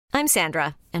I'm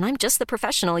Sandra, and I'm just the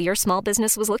professional your small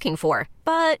business was looking for.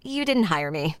 But you didn't hire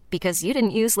me because you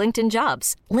didn't use LinkedIn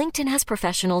Jobs. LinkedIn has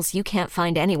professionals you can't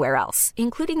find anywhere else,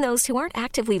 including those who aren't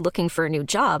actively looking for a new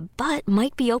job, but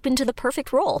might be open to the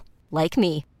perfect role, like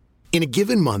me. In a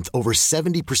given month, over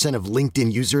 70% of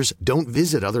LinkedIn users don't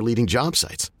visit other leading job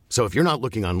sites. So if you're not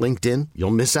looking on LinkedIn,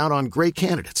 you'll miss out on great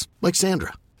candidates like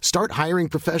Sandra. Start hiring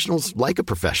professionals like a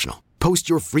professional. Post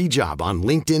your free job on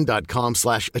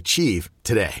linkedin.com/achieve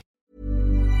today.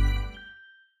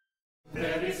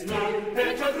 There is no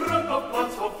better group of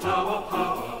plants for flower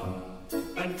power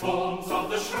than forms of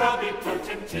the shrubby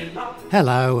potentilla.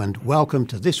 Hello and welcome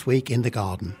to This Week in the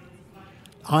Garden.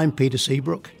 I'm Peter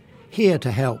Seabrook, here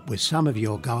to help with some of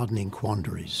your gardening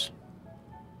quandaries.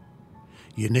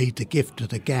 You need the gift of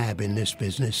the gab in this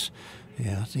business.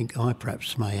 Yeah, I think I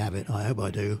perhaps may have it. I hope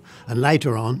I do. And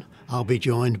later on, I'll be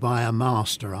joined by a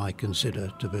master I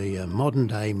consider to be a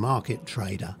modern-day market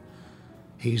trader.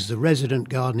 He's the resident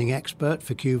gardening expert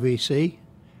for QVC,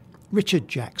 Richard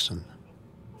Jackson.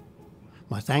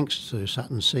 My thanks to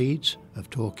Sutton Seeds of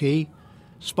Torquay,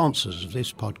 sponsors of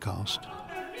this podcast.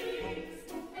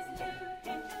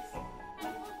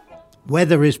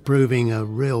 Weather is proving a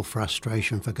real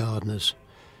frustration for gardeners.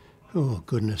 Oh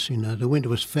goodness, the winter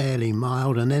was fairly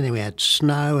mild and then we had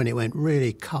snow and it went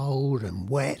really cold and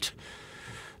wet.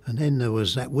 And then there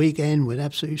was that weekend with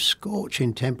absolute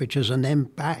scorching temperatures and then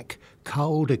back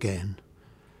cold again.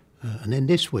 And then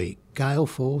this week,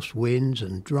 gale-force winds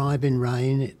and driving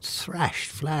rain. It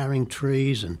thrashed flowering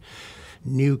trees and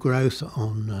new growth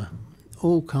on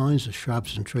all kinds of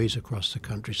shrubs and trees across the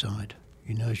countryside.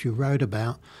 As you rode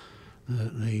about,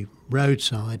 the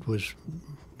roadside was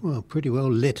pretty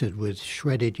well littered with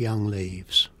shredded young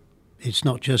leaves. It's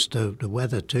not just the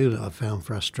weather too that I found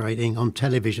frustrating. On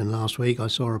television last week I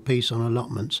saw a piece on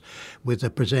allotments with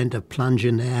the presenter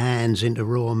plunging their hands into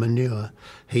raw manure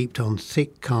heaped on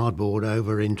thick cardboard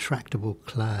over intractable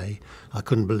clay. I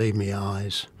couldn't believe my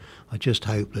eyes. I just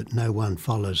hope that no one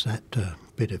follows that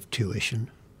bit of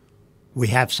tuition. We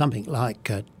have something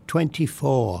like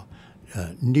 24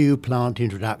 new plant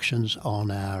introductions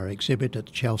on our exhibit at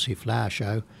the Chelsea Flower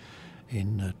Show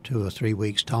in 2 or 3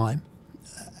 weeks' time.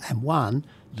 And one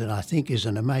that I think is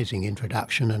an amazing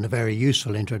introduction and a very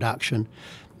useful introduction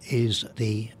is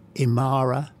the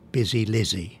Imara Busy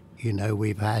Lizzie.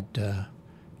 We've had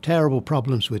terrible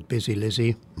problems with Busy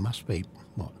Lizzie. Must be,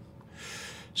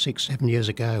 6-7 years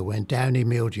ago when downy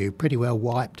mildew pretty well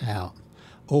wiped out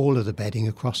all of the bedding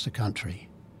across the country.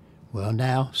 Well,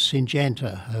 now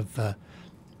Syngenta have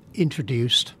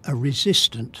introduced a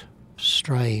resistant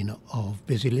strain of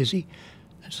Busy Lizzie.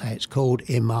 So it's called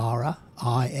Imara,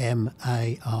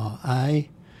 I-M-A-R-A,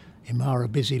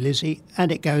 Imara Busy Lizzie, and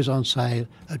it goes on sale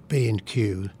at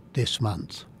B&Q this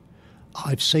month.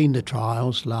 I've seen the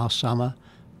trials last summer,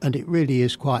 and it really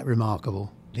is quite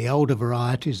remarkable. The older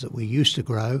varieties that we used to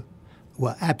grow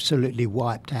were absolutely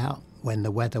wiped out when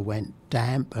the weather went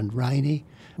damp and rainy,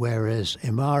 whereas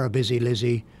Imara Busy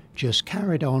Lizzie just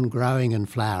carried on growing and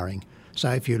flowering. So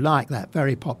if you like that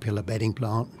very popular bedding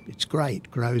plant, it's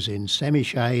great, grows in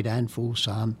semi-shade and full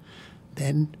sun,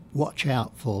 then watch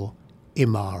out for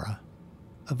Imara,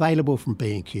 available from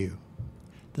B&Q.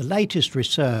 The latest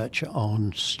research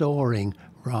on storing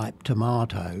ripe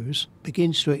tomatoes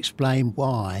begins to explain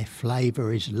why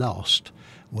flavour is lost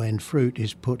when fruit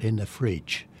is put in the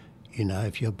fridge.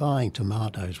 If you're buying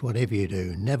tomatoes, whatever you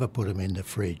do, never put them in the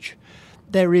fridge.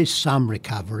 There is some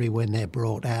recovery when they're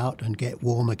brought out and get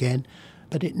warm again,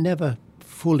 but it never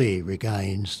fully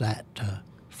regains that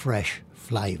fresh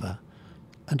flavour.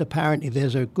 And apparently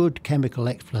there's a good chemical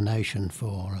explanation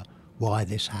for why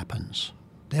this happens.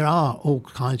 There are all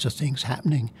kinds of things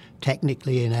happening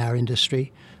technically in our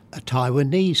industry. A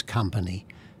Taiwanese company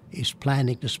is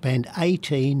planning to spend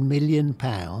 £18 million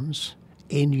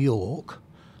in York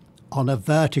on a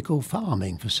vertical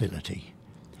farming facility.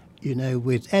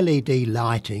 With LED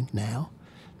lighting now,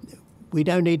 we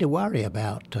don't need to worry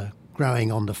about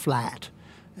growing on the flat.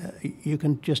 You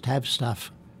can just have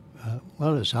stuff,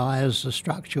 as high as the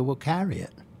structure will carry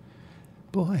it.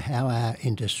 Boy, how our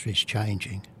industry's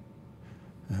changing.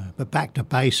 But back to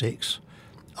basics.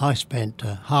 I spent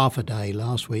half a day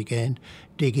last weekend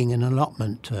digging an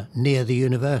allotment near the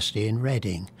university in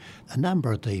Reading. A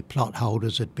number of the plot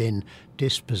holders had been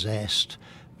dispossessed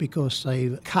because they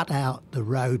cut out the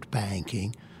road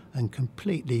banking and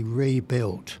completely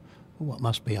rebuilt what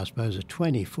must be, I suppose, a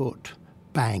 20-foot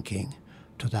banking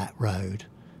to that road.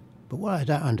 But what I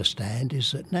don't understand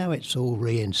is that now it's all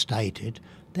reinstated,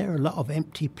 there are a lot of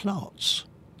empty plots.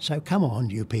 So come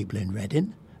on, you people in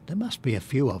Reading, there must be a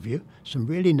few of you, some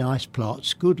really nice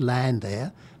plots, good land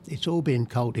there, it's all been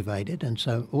cultivated, and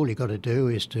so all you've got to do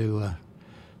is to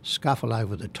scuffle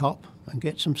over the top and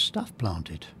get some stuff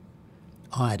planted.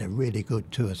 I had a really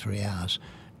good 2 or 3 hours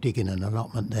digging an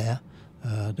allotment there.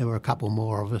 There were a couple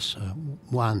more of us.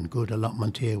 One good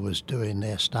allotment here was doing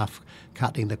their stuff,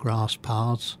 cutting the grass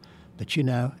paths. But you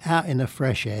know, out in the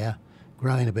fresh air,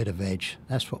 growing a bit of veg,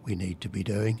 that's what we need to be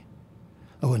doing.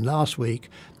 Oh, and last week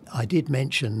I did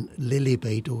mention lily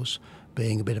beetles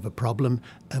being a bit of a problem.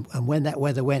 And when that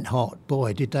weather went hot,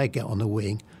 boy, did they get on the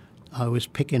wing. I was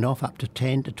picking off up to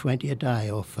 10 to 20 a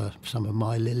day off some of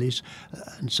my lilies.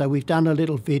 And so we've done a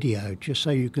little video just so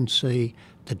you can see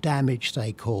the damage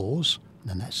they cause.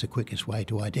 And that's the quickest way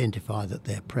to identify that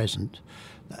they're present.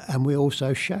 And we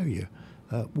also show you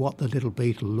what the little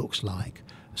beetle looks like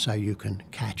so you can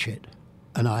catch it.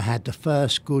 And I had the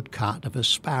first good cut of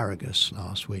asparagus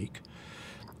last week.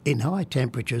 In high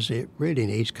temperatures, it really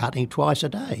needs cutting twice a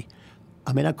day.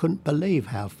 I mean, I couldn't believe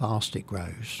how fast it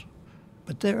grows.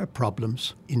 But there are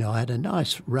problems. You know, I had a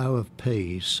nice row of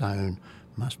peas sown,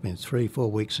 must have been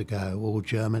 3-4 weeks ago, all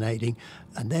germinating.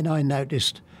 And then I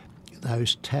noticed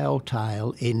those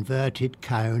telltale inverted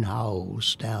cone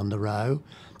holes down the row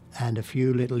and a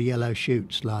few little yellow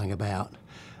shoots lying about.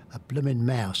 A blooming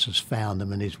mouse has found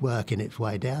them and is working its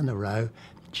way down the row,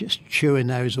 just chewing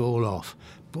those all off.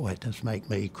 Boy, it does make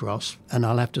me cross. And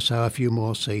I'll have to sow a few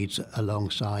more seeds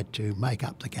alongside to make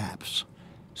up the gaps.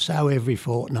 Sow every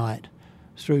fortnight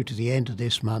through to the end of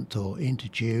this month or into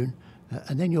June,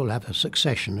 and then you'll have a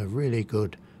succession of really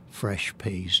good fresh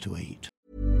peas to eat.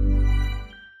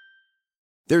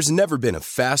 There's never been a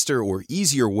faster or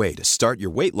easier way to start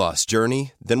your weight loss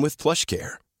journey than with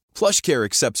PlushCare. PlushCare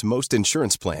accepts most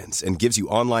insurance plans and gives you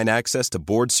online access to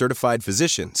board-certified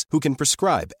physicians who can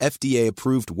prescribe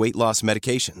FDA-approved weight loss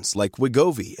medications like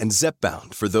Wegovy and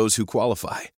Zepbound for those who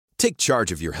qualify. Take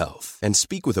charge of your health and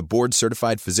speak with a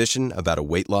board-certified physician about a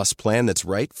weight loss plan that's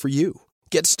right for you.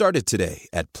 Get started today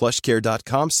at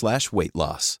plushcare.com/weight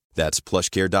loss. That's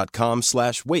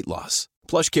plushcare.com/weight loss.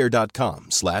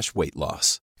 plushcare.com/weight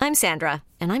loss. I'm Sandra,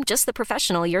 and I'm just the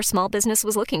professional your small business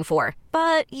was looking for.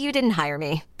 But you didn't hire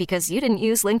me because you didn't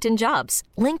use LinkedIn Jobs.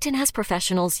 LinkedIn has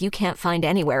professionals you can't find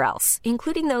anywhere else,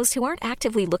 including those who aren't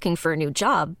actively looking for a new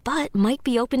job, but might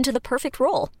be open to the perfect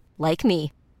role, like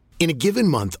me. In a given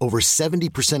month, over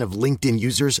 70% of LinkedIn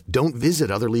users don't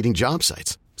visit other leading job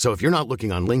sites. So if you're not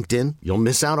looking on LinkedIn, you'll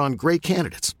miss out on great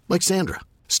candidates like Sandra.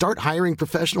 Start hiring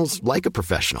professionals like a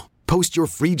professional. Post your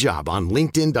free job on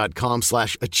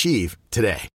linkedin.com/achieve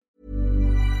today.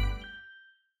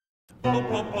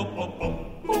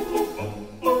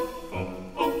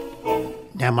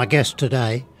 Now, my guest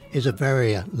today is a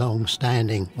very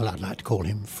long-standing, well, I'd like to call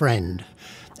him friend,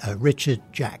 Richard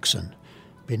Jackson.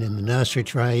 Been in the nursery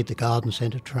trade, the garden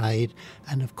centre trade,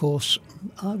 and of course,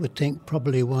 I would think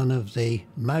probably one of the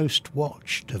most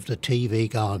watched of the TV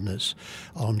gardeners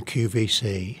on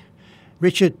QVC.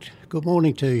 Richard, good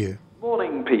morning to you.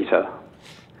 Morning, Peter.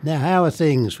 Now, how are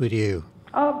things with you?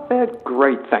 They're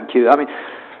great, thank you. I mean,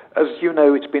 as you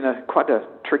know, it's been quite a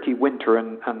tricky winter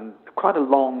and quite a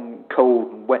long,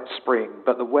 cold and wet spring,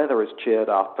 but the weather has cheered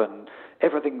up and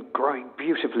everything's growing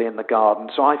beautifully in the garden,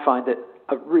 so I find it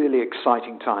a really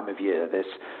exciting time of year, this.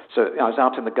 So I was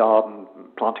out in the garden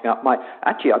planting up I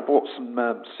bought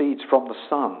some seeds from the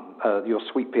sun, your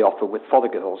sweet pea offer with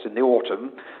fothergills in the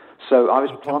autumn. So I was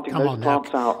planting those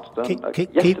plants out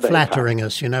Keep flattering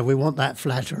us, you know, we want that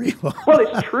flattery. Well,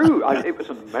 it's true. It was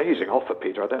an amazing offer,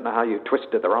 Peter. I don't know how you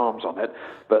twisted their arms on it,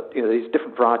 but you know, these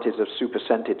different varieties of super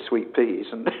scented sweet peas,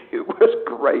 and it was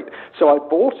great. So I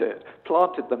bought it,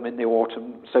 planted them in the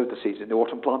autumn, sowed the seeds in the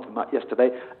autumn, planted them out yesterday,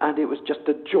 and it was just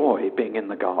a joy being in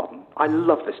the garden. I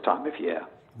love this time of year.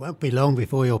 Won't be long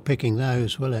before you're picking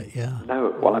those, will it? Yeah.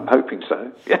 No, well, I'm hoping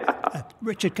so. Yeah.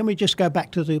 Richard, can we just go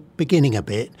back to the beginning a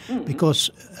bit? Mm-hmm. Because,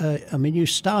 you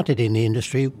started in the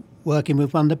industry working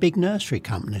with one of the big nursery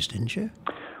companies, didn't you?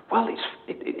 Well, it's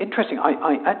interesting.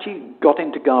 I actually got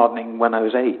into gardening when I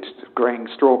was 8, growing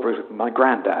strawberries with my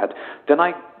granddad. Then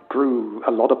I grew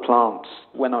a lot of plants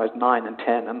when I was 9 and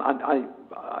 10, and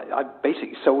I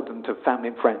basically sold them to family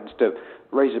and friends to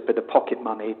raise a bit of pocket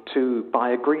money to buy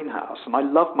a greenhouse. And I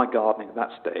loved my gardening at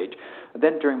that stage. And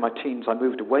then during my teens, I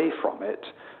moved away from it.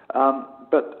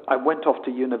 But I went off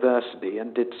to university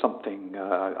and did something,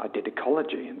 I did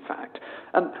ecology, in fact.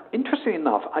 And interestingly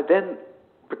enough,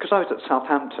 because I was at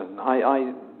Southampton,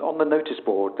 I on the notice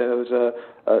board, there was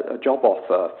a job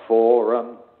offer for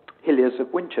Hilliers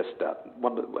of Winchester,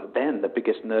 then the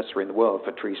biggest nursery in the world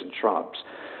for trees and shrubs.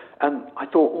 And I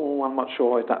thought, I'm not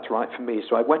sure if that's right for me.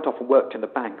 So I went off and worked in the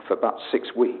bank for about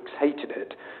 6 weeks, hated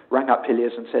it, rang up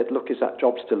Hilliers and said, look, is that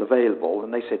job still available?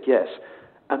 And they said yes.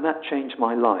 And that changed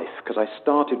my life, because I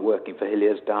started working for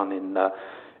Hilliers down in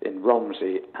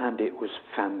Romsey, and it was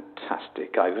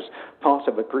fantastic. I was part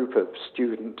of a group of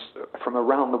students from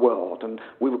around the world, and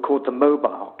we were called the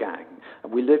Mobile Gang.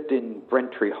 And we lived in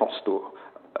Brentry Hostel,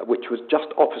 which was just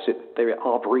opposite the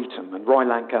Arboretum, and Roy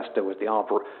Lancaster was the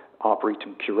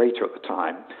Arboretum curator at the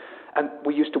time. And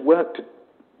we used to work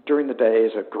during the day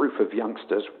as a group of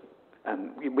youngsters,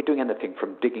 and we were doing anything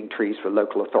from digging trees for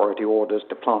local authority orders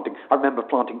to planting. I remember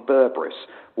planting berberis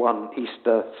one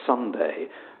Easter Sunday,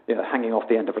 hanging off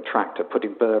the end of a tractor,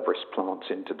 putting berberis plants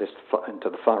into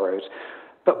the furrows.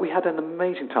 But we had an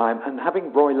amazing time, and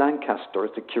having Roy Lancaster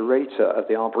as the curator of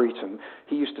the Arboretum,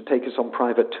 he used to take us on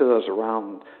private tours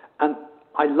around. And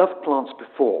I loved plants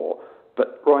before,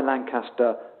 but Roy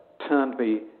Lancaster turned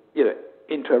me,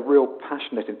 into a real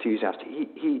passionate enthusiast.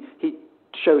 He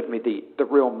showed me the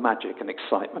real magic and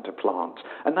excitement of plants,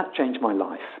 and that changed my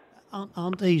life.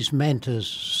 Aren't these mentors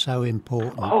so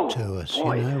important to us?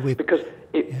 Boy, because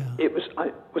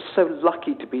I was so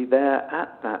lucky to be there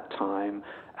at that time,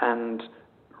 and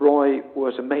Roy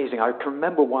was amazing. I can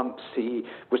remember once he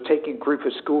was taking a group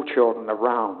of school children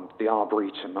around the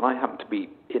Arboretum, and I happened to be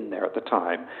in there at the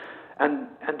time.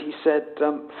 And he said,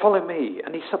 follow me.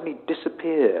 And he suddenly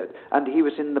disappeared. And he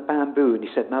was in the bamboo. And he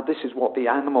said, now this is what the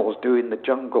animals do in the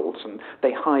jungles. And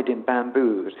they hide in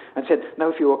bamboos. And said,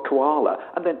 no, if you're a koala.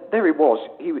 And then there he was.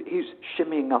 He's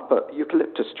shimmying up a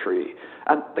eucalyptus tree.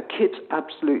 And the kids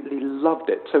absolutely loved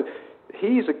it. So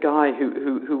he's a guy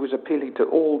who was appealing to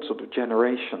all sort of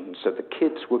generations. So the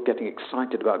kids were getting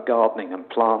excited about gardening and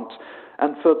plants.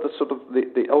 And for the sort of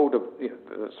the older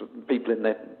sort of people in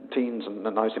their teens, and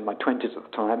I was in my 20s at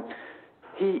the time,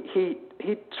 he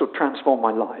sort of transformed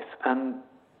my life. And,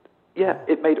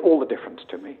 it made all the difference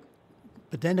to me.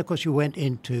 But then, of course, you went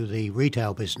into the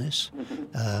retail business,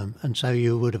 and so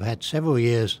you would have had several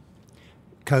years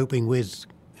coping with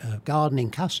gardening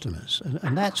customers,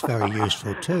 and that's very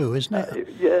useful too, isn't it?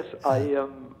 Yes, I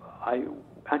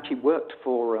actually worked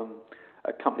for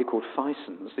a company called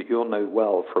Fisons that you'll know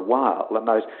well for a while, and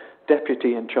I was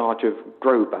deputy in charge of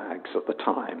grow bags at the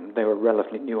time. They were a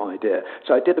relatively new idea.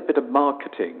 So I did a bit of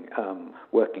marketing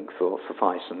working for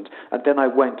Fisons, and then I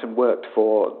went and worked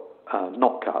for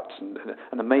Knockcuts, and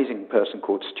an amazing person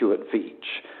called Stuart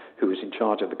Veach, who was in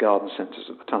charge of the garden centres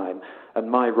at the time, and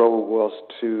my role was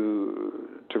to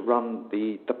run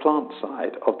the plant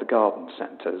side of the garden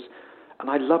centres. And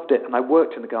I loved it, and I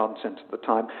worked in the garden centre at the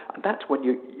time, and that's when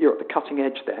you're at the cutting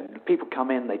edge then. People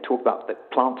come in, they talk about the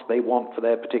plants they want for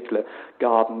their particular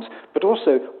gardens, but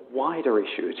also wider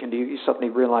issues. You suddenly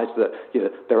realise that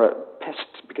there are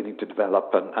pests beginning to develop,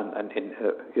 and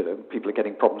people are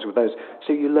getting problems with those.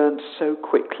 So you learn so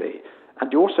quickly.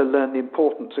 And you also learn the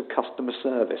importance of customer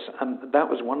service, and that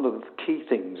was one of the key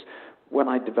things when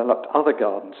I developed other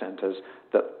garden centres,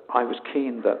 that I was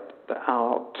keen that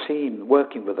our team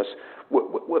working with us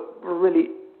were really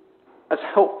as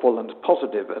helpful and as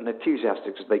positive and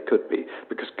enthusiastic as they could be,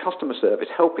 because customer service,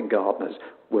 helping gardeners,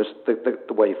 was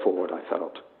the way forward, I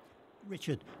felt.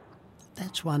 Richard,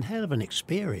 that's one hell of an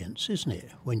experience, isn't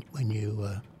it, when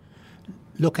you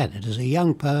look at it as a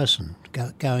young person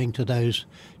going to those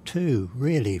two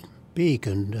really big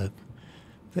and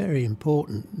very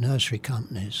important nursery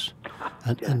companies,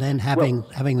 and then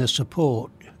having the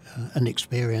support and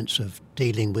experience of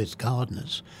dealing with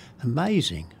gardeners.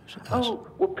 Amazing. Oh,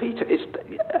 well, Peter,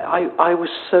 I was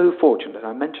so fortunate.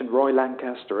 I mentioned Roy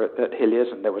Lancaster at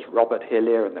Hilliers, and there was Robert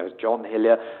Hillier, and there was John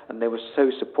Hillier, and they were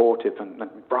so supportive, and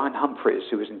Brian Humphreys,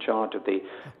 who was in charge of the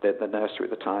nursery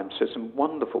at the time. So some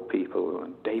wonderful people,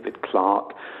 and David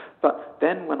Clark. But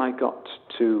then when I got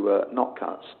to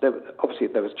Knockcuts, there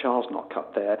was Charles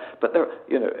Knockcut there, but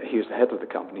he was the head of the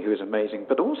company, who was amazing.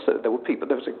 But also there were people.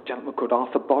 There was a gentleman called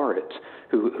Arthur Borrett,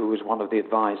 who was one of the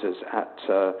advisors at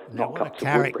Knockcuts. What a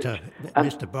character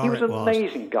Mr. Borrett was. He was an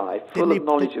amazing guy, full of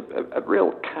knowledge, a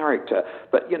real character.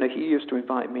 But he used to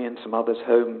invite me and some others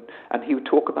home, and he would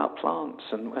talk about plants,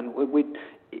 and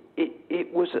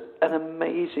it was an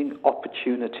amazing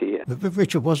opportunity. But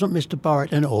Richard, wasn't Mr.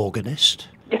 Borrett an organist?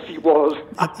 Yes, he was.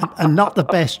 and not the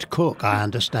best cook, I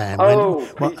understand.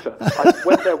 Peter, I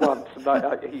went there once,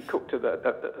 and he cooked a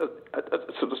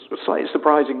sort of slightly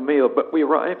surprising meal, but we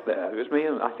arrived there. It was me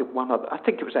and I think one other. I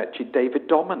think it was actually David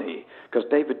Dominy, because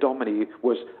David Dominy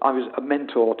I was a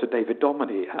mentor to David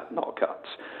Dominy at Knockcuts.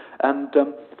 And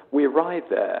we arrived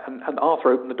there, and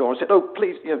Arthur opened the door and said, "Oh,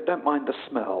 please, don't mind the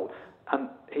smell." And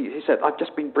he said, "I've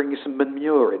just been bringing some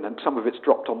manure in, and some of it's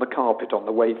dropped on the carpet on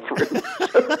the way through."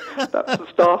 So that's the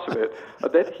start of it.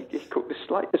 And then he cooked this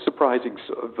slightly surprising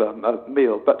sort of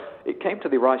meal, but it came to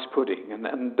the rice pudding,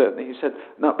 and he said,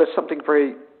 "Now, there's something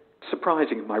very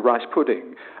surprising in my rice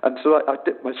pudding. And so I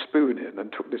dipped my spoon in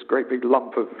and took this great big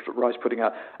lump of rice pudding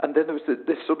out. And then there was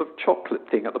this sort of chocolate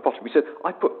thing at the bottom. He said,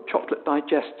 I put chocolate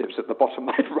digestives at the bottom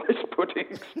of my rice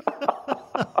puddings.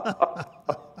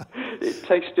 It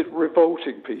tasted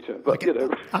revolting, Peter, but,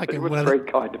 it was very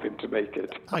kind of him to make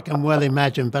it. I can well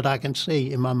imagine, but I can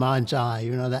see in my mind's eye,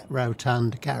 that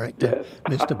rotund character,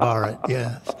 yes. Mr. Borrett,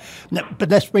 yes. Now, but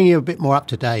let's bring you a bit more up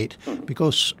to date,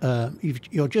 because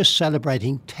you're just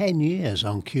celebrating 10 years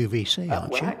on QVC,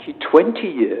 aren't you? Well, actually 20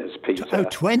 years, Peter. Oh,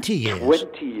 20 years?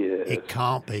 20 years. It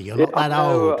can't be. You're not that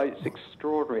old. No, it's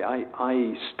extraordinary.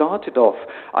 I started off,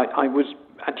 I was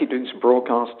actually doing some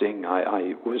broadcasting.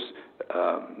 I was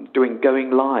doing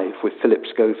Going Live with Philip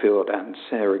Schofield and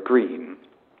Sarah Green.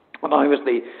 And I was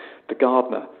the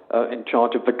gardener in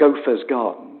charge of the Gophers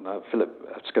Garden, Philip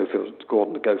Schofield and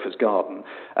Gordon the Gophers Garden.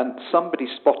 And somebody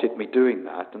spotted me doing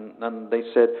that, and they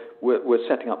said, we're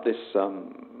setting up this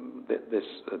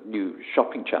new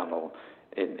shopping channel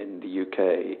in the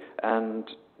UK, and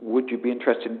would you be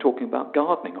interested in talking about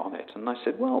gardening on it? And I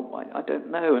said, well, I don't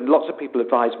know. And lots of people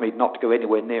advised me not to go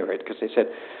anywhere near it because they said,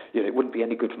 it wouldn't be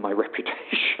any good for my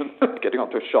reputation getting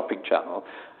onto a shopping channel.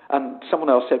 And someone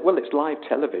else said, well, it's live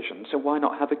television, so why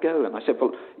not have a go? And I said,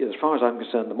 well, as far as I'm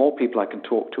concerned, the more people I can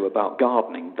talk to about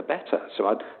gardening, the better.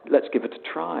 So let's give it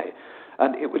a try.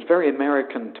 And it was very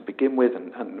American to begin with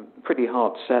and pretty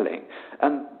hard selling.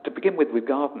 And to begin with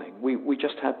gardening, we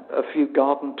just had a few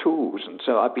garden tools. And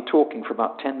so I'd be talking for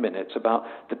about 10 minutes about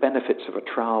the benefits of a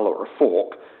trowel or a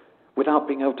fork without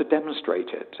being able to demonstrate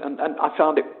it. And I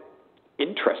found it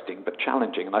interesting but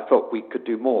challenging, and I thought we could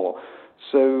do more.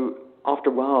 So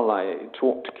after a while, I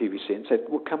talked to QVC and said,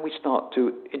 well, can we start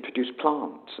to introduce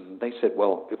plants? And they said,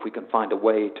 well, if we can find a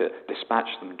way to dispatch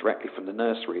them directly from the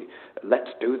nursery, let's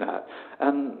do that.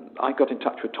 And I got in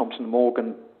touch with Thompson &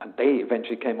 Morgan, and they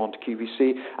eventually came on to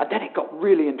QVC. And then it got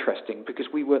really interesting because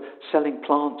we were selling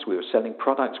plants, we were selling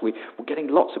products, we were getting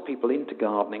lots of people into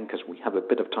gardening because we have a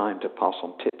bit of time to pass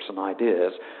on tips and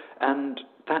ideas. And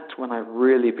that's when I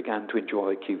really began to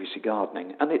enjoy QVC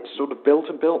gardening. And it's sort of built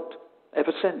and built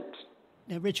ever since.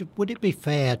 Now, Richard, would it be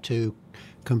fair to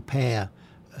compare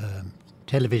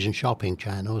television shopping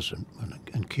channels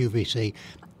and QVC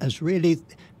as really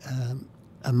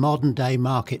a modern-day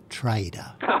market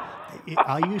trader?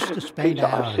 I used to spend Peter,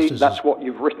 hours... I've seen that's what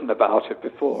you've written about it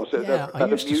before, so yeah, that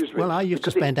amused me. I used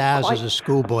to spend hours as a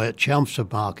schoolboy at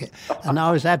Chelmsford Market, and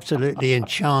I was absolutely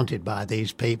enchanted by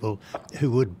these people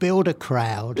who would build a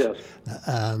crowd... Yes.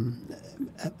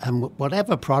 And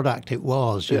whatever product it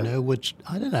was, would,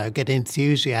 get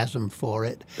enthusiasm for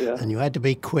it. Yeah. And you had to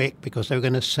be quick because they were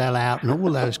going to sell out and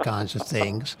all those kinds of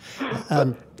things.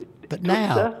 But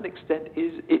now... To a certain extent,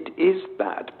 it is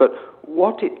that. But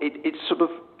it's sort of...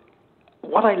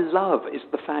 What I love is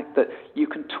the fact that you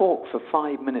can talk for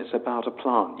 5 minutes about a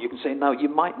plant. You can say, now, you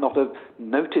might not have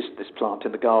noticed this plant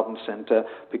in the garden centre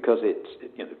because it's,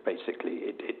 basically,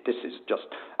 this is just,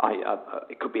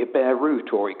 it could be a bare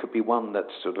root or it could be one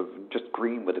that's sort of just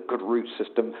green with a good root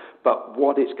system. But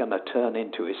what it's going to turn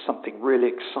into is something really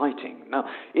exciting. Now,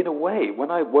 in a way,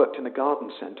 when I worked in a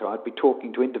garden centre, I'd be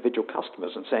talking to individual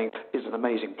customers and saying, it's an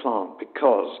amazing plant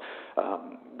because...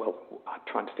 I'm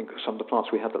trying to think of some of the plants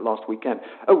we had that last weekend.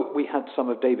 Oh, we had some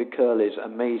of David Curley's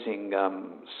amazing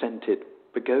scented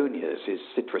begonias, his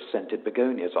citrus-scented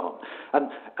begonias on.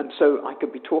 And so I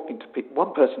could be talking to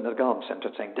one person in the garden centre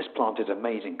saying, this plant is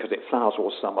amazing because it flowers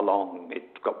all summer long.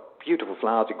 It's got beautiful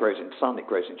flowers. It grows in sun. It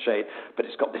grows in shade. But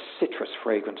it's got this citrus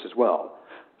fragrance as well.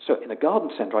 So in a garden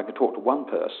centre, I could talk to one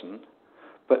person.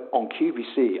 But on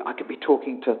QVC, I could be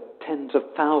talking to tens of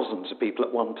thousands of people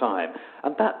at one time,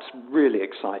 and that's really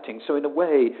exciting. So in a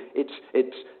way, it's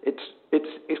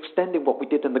extending what we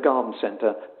did in the garden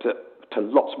centre to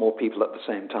lots more people at the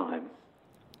same time.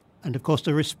 And of course,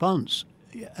 the response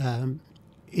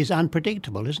is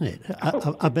unpredictable, isn't it?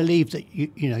 I believe that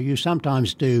you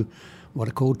sometimes do what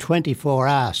are called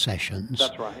 24-hour sessions.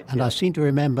 That's right. And I seem to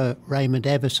remember Raymond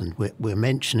Everson. We're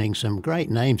mentioning some great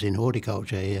names in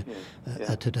horticulture here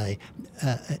today.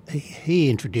 He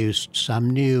introduced some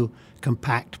new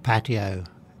compact patio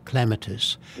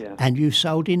clematis, and you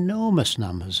sold enormous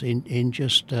numbers in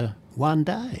just one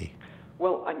day.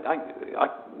 Well,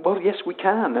 well, yes, we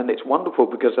can, and it's wonderful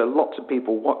because there are lots of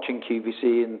people watching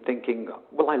QVC and thinking,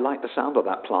 well, I like the sound of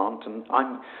that plant, and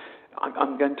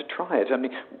I'm going to try it. I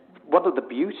mean, one of the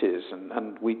beauties,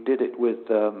 and we did it with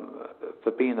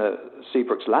Verbena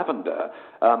Seabrooks Lavender,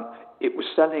 it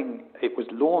was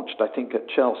launched, I think, at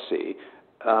Chelsea,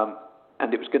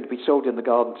 and it was going to be sold in the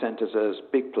garden centres as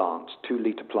big plants,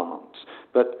 2-litre plants.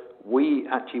 But we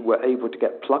actually were able to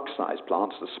get plug-sized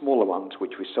plants, the smaller ones,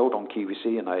 which we sold on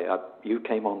QVC, and you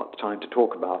came on at the time to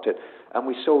talk about it, and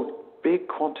we sold big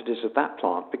quantities of that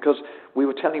plant because we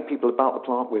were telling people about the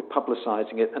plant, we were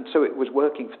publicising it, and so it was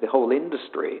working for the whole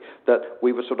industry that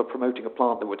we were sort of promoting a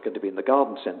plant that was going to be in the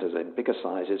garden centres in bigger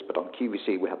sizes, but on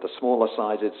QVC we had the smaller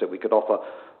sizes, so we could offer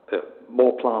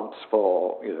more plants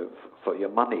for your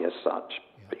money as such,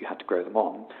 but you had to grow them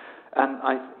on. And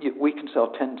we can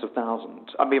sell tens of thousands.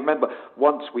 I mean, remember,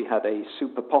 once we had a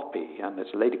super poppy, and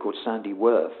there's a lady called Sandy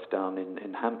Worth down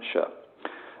in Hampshire,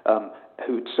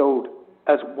 who'd sold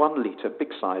as 1 litre,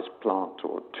 big-sized plant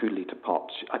or 2-litre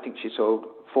pots. I think she sold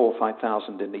 4,000 or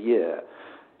 5,000 in a year.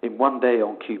 In one day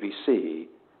on QVC,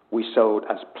 we sold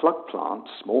as plug plants,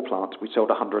 small plants, we sold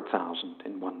 100,000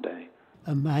 in one day.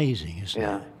 Amazing, isn't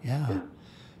it? Yeah.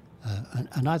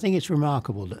 And I think it's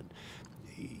remarkable that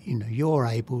you're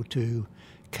able to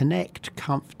connect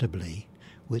comfortably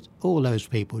with all those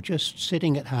people just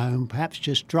sitting at home, perhaps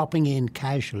just dropping in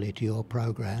casually to your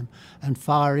program and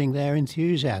firing their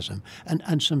enthusiasm.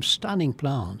 And some stunning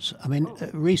plants. I mean,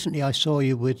 recently I saw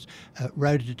you with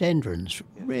rhododendrons,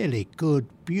 really good,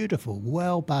 beautiful,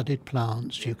 well-budded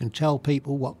plants. You can tell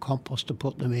people what compost to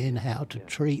put them in, how to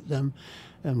treat them,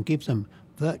 and give them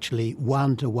virtually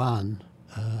one-to-one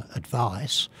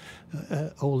advice,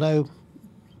 although,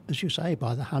 as you say,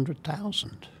 by the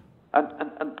 100,000. And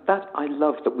that I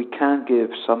love, that we can give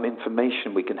some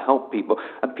information, we can help people,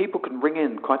 and people can ring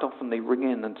in. Quite often they ring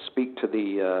in and speak to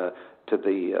the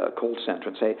call centre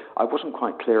and say, I wasn't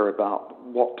quite clear about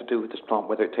what to do with this plant,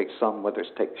 whether it takes sun, whether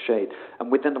it takes shade.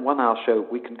 And within the 1 hour show,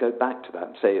 we can go back to that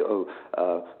and say,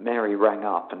 Mary rang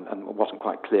up and wasn't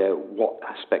quite clear what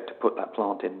aspect to put that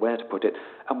plant in, where to put it,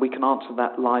 and we can answer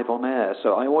that live on air.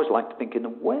 So I always like to think, in a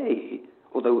way,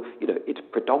 although it's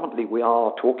predominantly we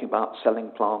are talking about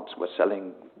selling plants, we're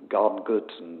selling garden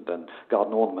goods and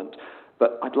garden ornament,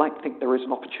 but I'd like to think there is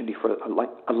an opportunity for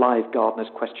a live gardener's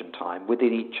question time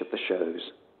within each of the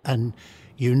shows. And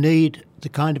you need the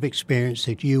kind of experience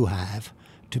that you have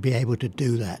to be able to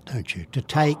do that, don't you? To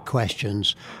take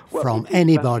questions from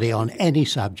anybody on any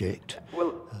subject.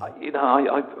 Well,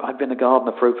 I've been a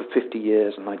gardener for over 50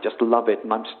 years, and I just love it,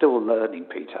 and I'm still learning,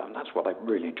 Peter, and that's what I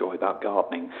really enjoy about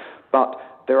gardening. But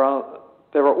there are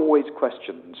always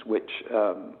questions which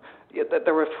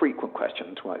there are frequent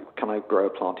questions. Like, can I grow a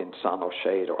plant in sun or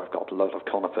shade? Or I've got a lot of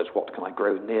conifers. What can I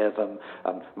grow near them?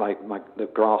 The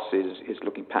grass is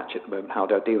looking patchy at the moment. How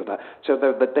do I deal with that? So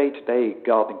the day-to-day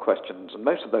gardening questions, and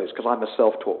most of those, because I'm a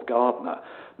self-taught gardener,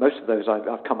 most of those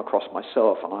I've come across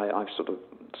myself, and I've sort of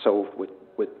solved with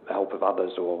the help of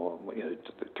others, or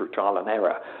through trial and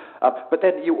error. But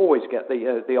then you always get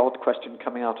the odd question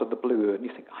coming out of the blue, and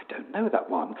you think, I don't know that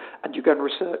one, and you go and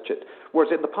research it.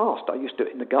 Whereas in the past,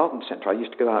 in the garden centre, I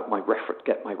used to go out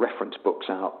get my reference books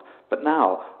out. But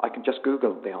now I can just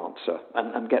Google the answer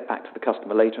and get back to the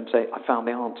customer later and say, I found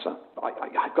the answer.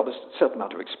 I've got a certain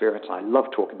amount of experience. I love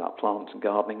talking about plants and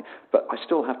gardening, but I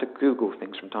still have to Google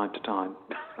things from time to time.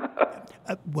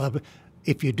 Well,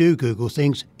 if you do Google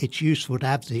things, it's useful to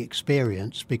have the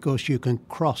experience because you can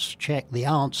cross-check the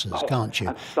answers, can't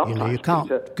you? You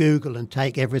can't Google and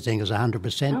take everything as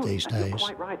 100% these days. You're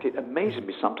quite right. It amazes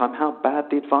me sometimes how bad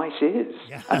the advice is.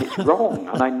 Yeah. And it's wrong,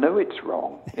 and I know it's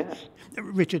wrong, yes.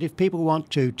 Richard, if people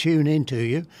want to tune into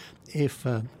you, if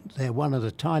they're one of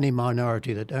the tiny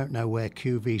minority that don't know where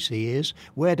QVC is,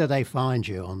 where do they find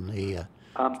you on the...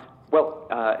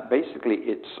 Basically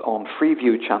it's on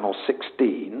Freeview Channel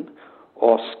 16,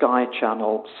 or Sky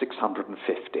Channel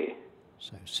 650.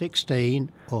 So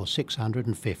 16 or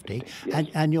 650. Yes.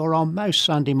 And you're on most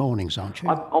Sunday mornings, aren't you?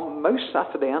 I'm on most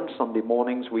Saturday and Sunday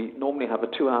mornings. We normally have a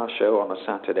 2-hour show on a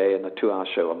Saturday and a 2-hour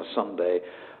show on a Sunday.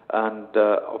 And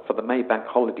for the May Bank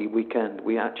holiday weekend,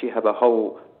 we actually have a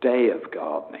whole day of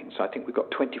gardening. So I think we've got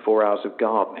 24 hours of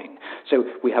gardening. So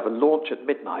we have a launch at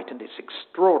midnight, and it's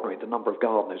extraordinary the number of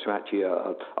gardeners who actually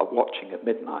are watching at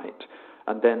midnight.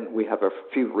 And then we have a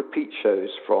few repeat shows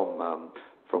from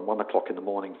 1 o'clock in the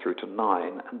morning through to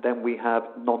 9. And then we have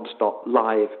non-stop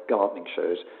live gardening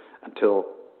shows until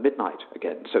midnight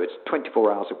again. So it's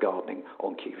 24 hours of gardening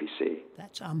on QVC.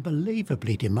 That's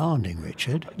unbelievably demanding,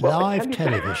 Richard. Live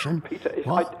television. Peter,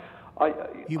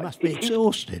 you must be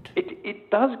exhausted. It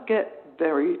does get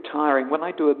very tiring. When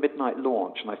I do a midnight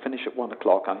launch and I finish at 1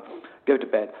 o'clock, I go to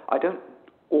bed. I don't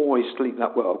always sleep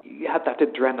that well. You have that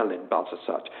adrenaline buzz as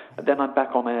such. And then I'm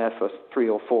back on air for 3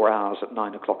 or 4 hours at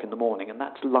 9 o'clock in the morning, and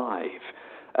that's live.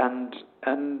 And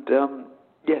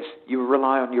yes, you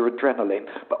rely on your adrenaline,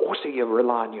 but also you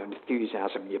rely on your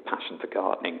enthusiasm and your passion for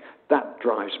gardening. That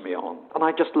drives me on, and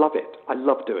I just love it. I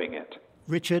love doing it.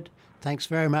 Richard, thanks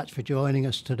very much for joining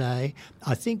us today.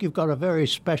 I think you've got a very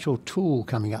special tool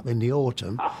coming up in the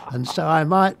autumn, and so I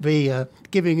might be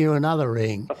giving you another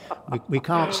ring. We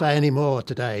can't say any more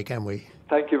today, can we?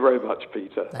 Thank you very much,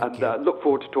 Peter, Thank you. Look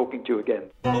forward to talking to you again.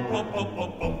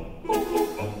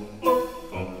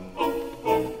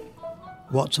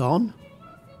 What's on?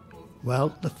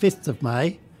 Well, the 5th of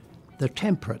May, the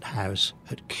Temperate House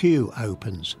at Kew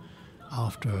opens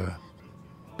after a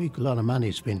big lot of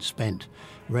money's been spent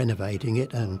renovating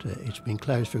it, and it's been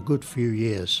closed for a good few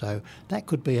years, so that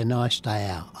could be a nice day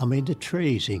out. I mean, the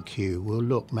trees in Kew will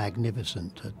look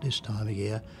magnificent at this time of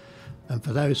year, and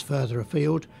for those further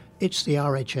afield, it's the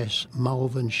RHS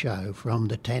Malvern Show from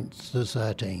the 10th to the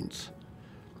 13th.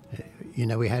 You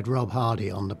know, we had Rob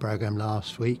Hardy on the programme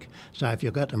last week, so if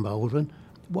you go to Malvern,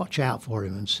 watch out for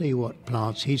him and see what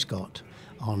plants he's got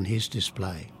on his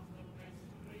display.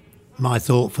 My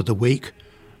thought for the week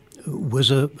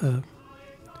was a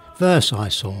verse I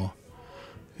saw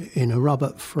in a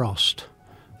Robert Frost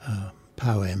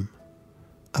poem,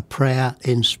 A Prayer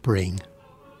in Spring.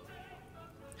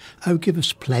 Oh, give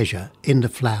us pleasure in the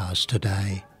flowers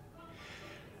today,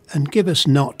 and give us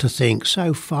not to think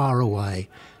so far away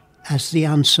as the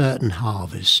uncertain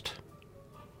harvest.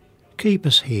 Keep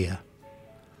us here,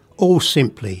 all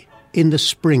simply in the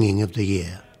springing of the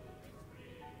year.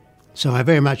 So I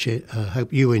very much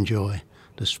hope you enjoy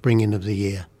the springing of the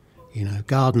year. You know,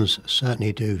 gardens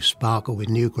certainly do sparkle with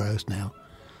new growth now,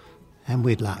 and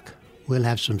with luck, we'll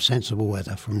have some sensible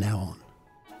weather from now on.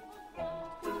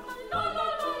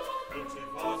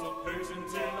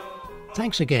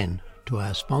 Thanks again to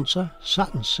our sponsor,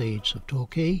 Sutton Seeds of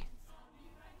Torquay,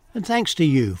 and thanks to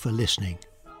you for listening.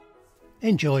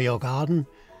 Enjoy your garden.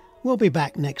 We'll be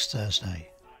back next Thursday.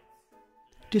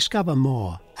 Discover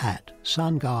more at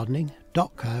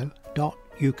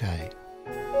sungardening.co.uk.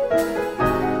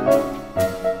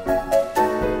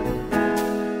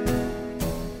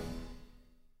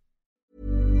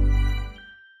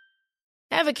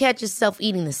 Ever catch yourself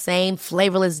eating the same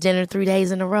flavorless dinner 3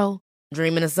 days in a row?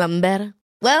 Dreaming of something better?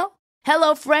 Well,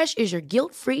 HelloFresh is your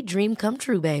guilt-free dream come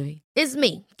true, baby. It's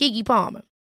me, Keke Palmer.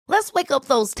 Let's wake up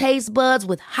those taste buds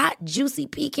with hot, juicy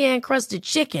pecan-crusted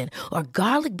chicken or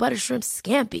garlic butter shrimp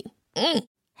scampi.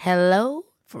 Hello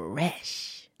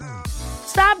Fresh.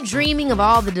 Stop dreaming of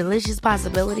all the delicious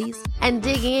possibilities and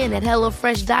dig in at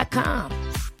HelloFresh.com.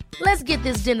 Let's get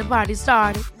this dinner party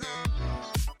started.